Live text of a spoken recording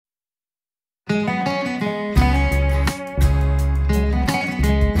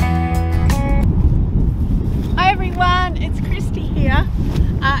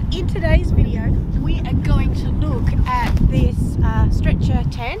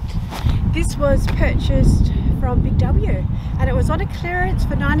This was purchased from Big W and it was on a clearance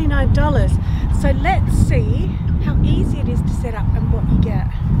for $99. So let's see how easy it is to set up and what you get.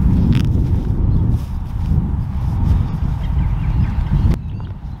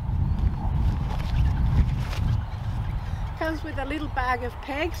 Comes with a little bag of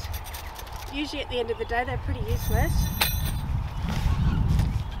pegs. Usually at the end of the day they're pretty useless.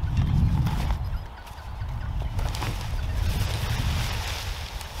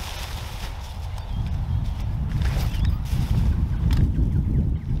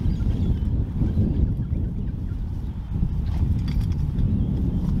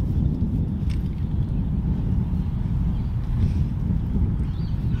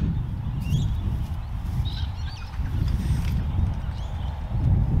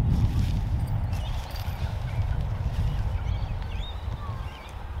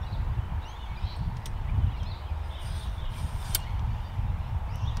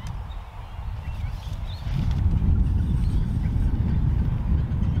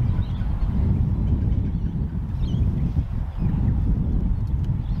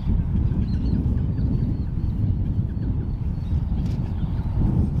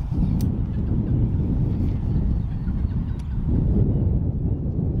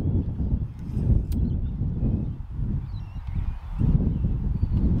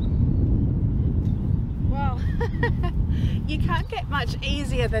 You can't get much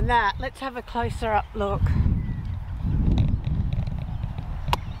easier than that. Let's have a closer up look.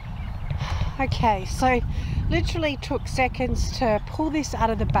 Okay, so literally took seconds to pull this out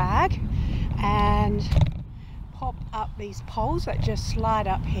of the bag and pop up these poles that just slide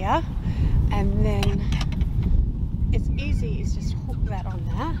up here, and then it's easy as just hook that on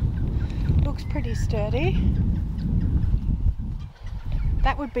there. Looks pretty sturdy.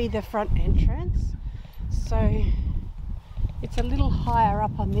 That would be the front entrance. So it's a little higher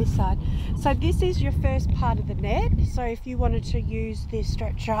up on this side. So this is your first part of the net. So if you wanted to use this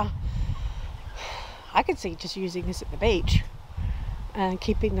stretcher, I could see just using this at the beach and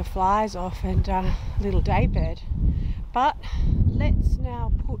keeping the flies off and little daybird. But let's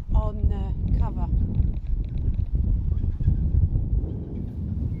now put on the cover.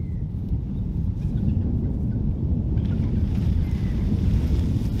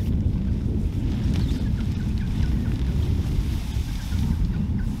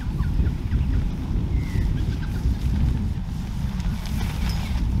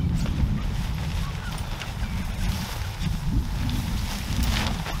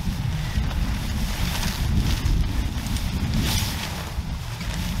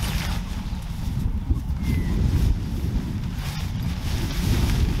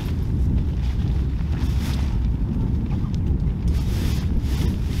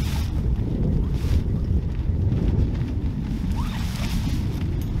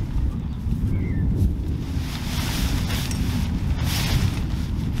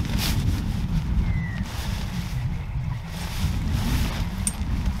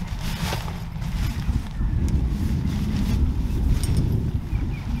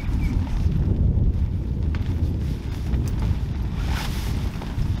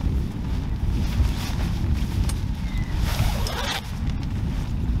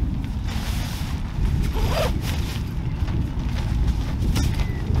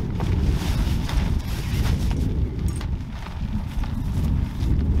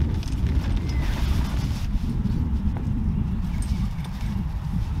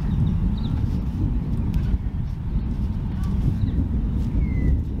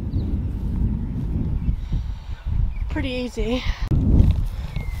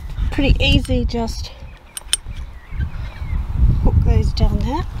 Pretty easy, just hook those down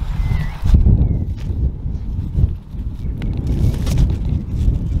there.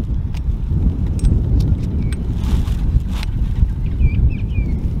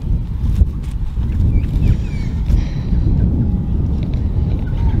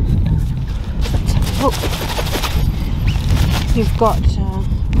 You've got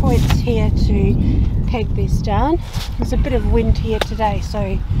points here to peg this down. There's a bit of wind here today,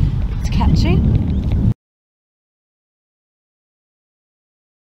 so it's catching.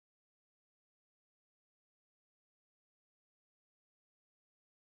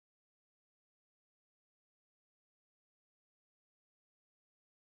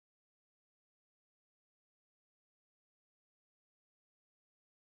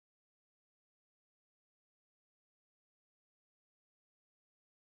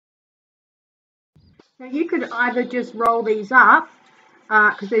 Now you could either just roll these up,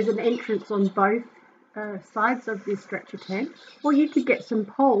 because there's an entrance on both sides of this stretcher tent, or you could get some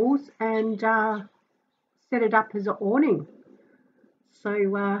poles and set it up as an awning. So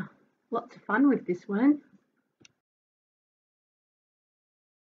lots of fun with this one.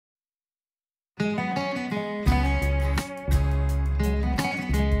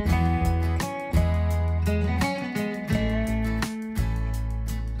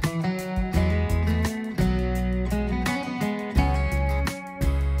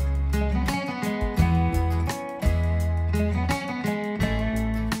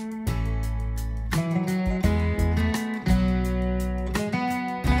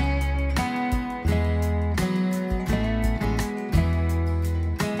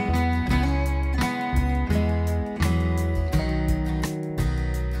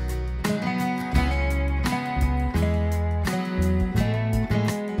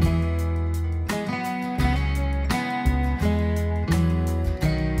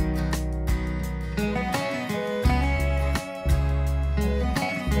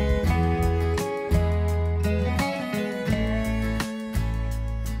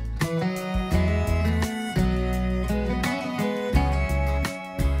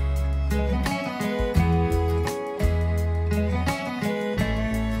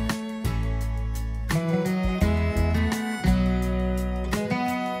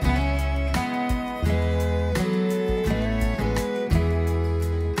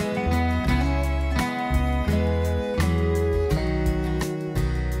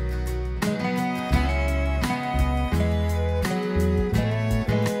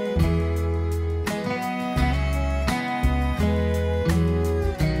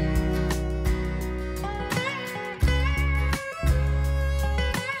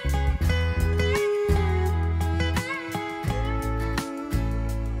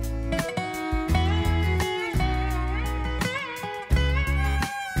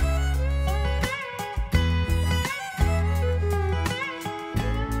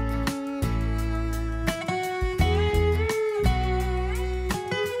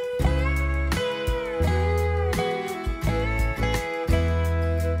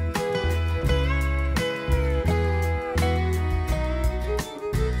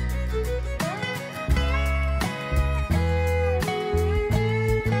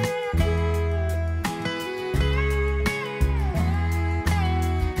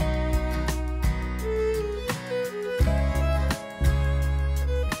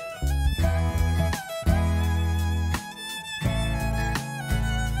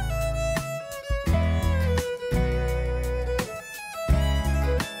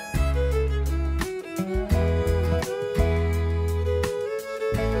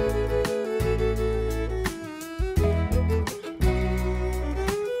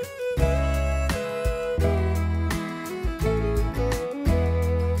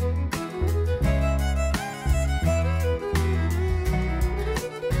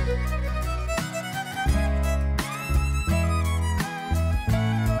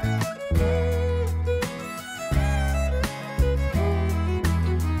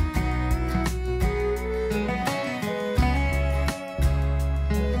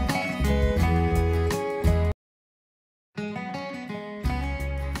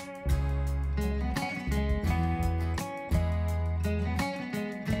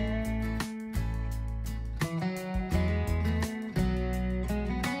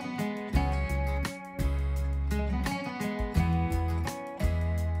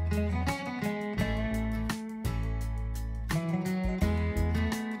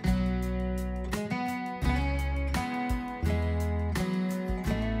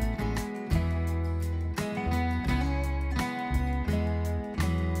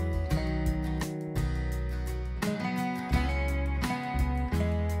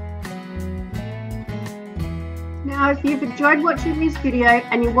 Now, if you've enjoyed watching this video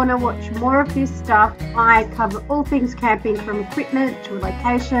and you want to watch more of this stuff, I cover all things camping from equipment to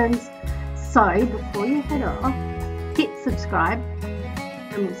locations. So before you head off, hit subscribe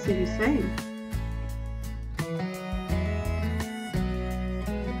and we'll see you soon.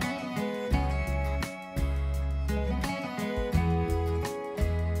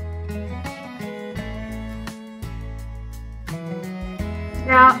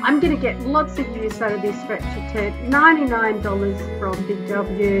 Now, I'm going to get lots of use out of this stretcher tent. $99 from Big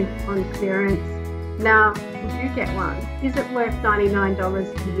W on clearance. Now, if you get one, is it worth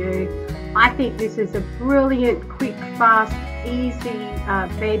 $99 to you? I think this is a brilliant, quick, fast, easy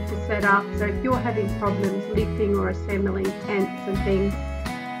bed to set up. So if you're having problems lifting or assembling tents and things,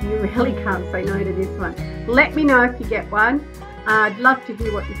 you really can't say no to this one. Let me know if you get one. I'd love to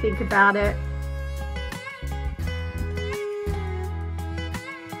hear what you think about it.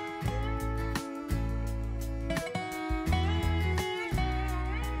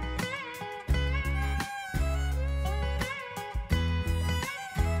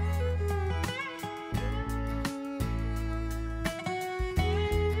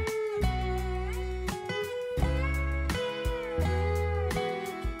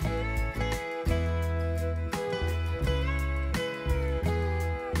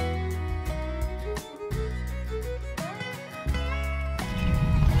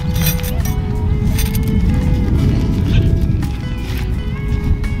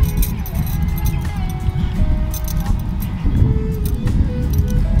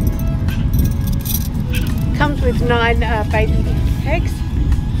 Comes with 9 baby pegs.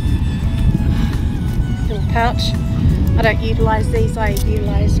 Little pouch. I don't utilise these, I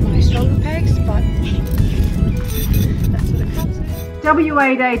utilise my stronger pegs, but that's what it comes with.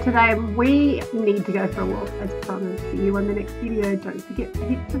 WA day today, we need to go for a walk as promised. See you on the next video. Don't forget to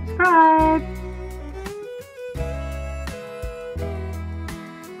hit subscribe.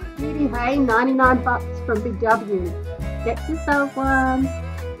 Beauty hay, 99 bucks from Big W. Get yourself one.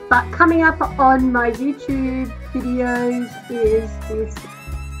 But coming up on my YouTube videos is this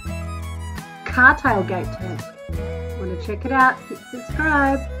car tailgate test. Want to check it out? Hit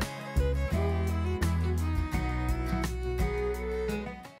subscribe.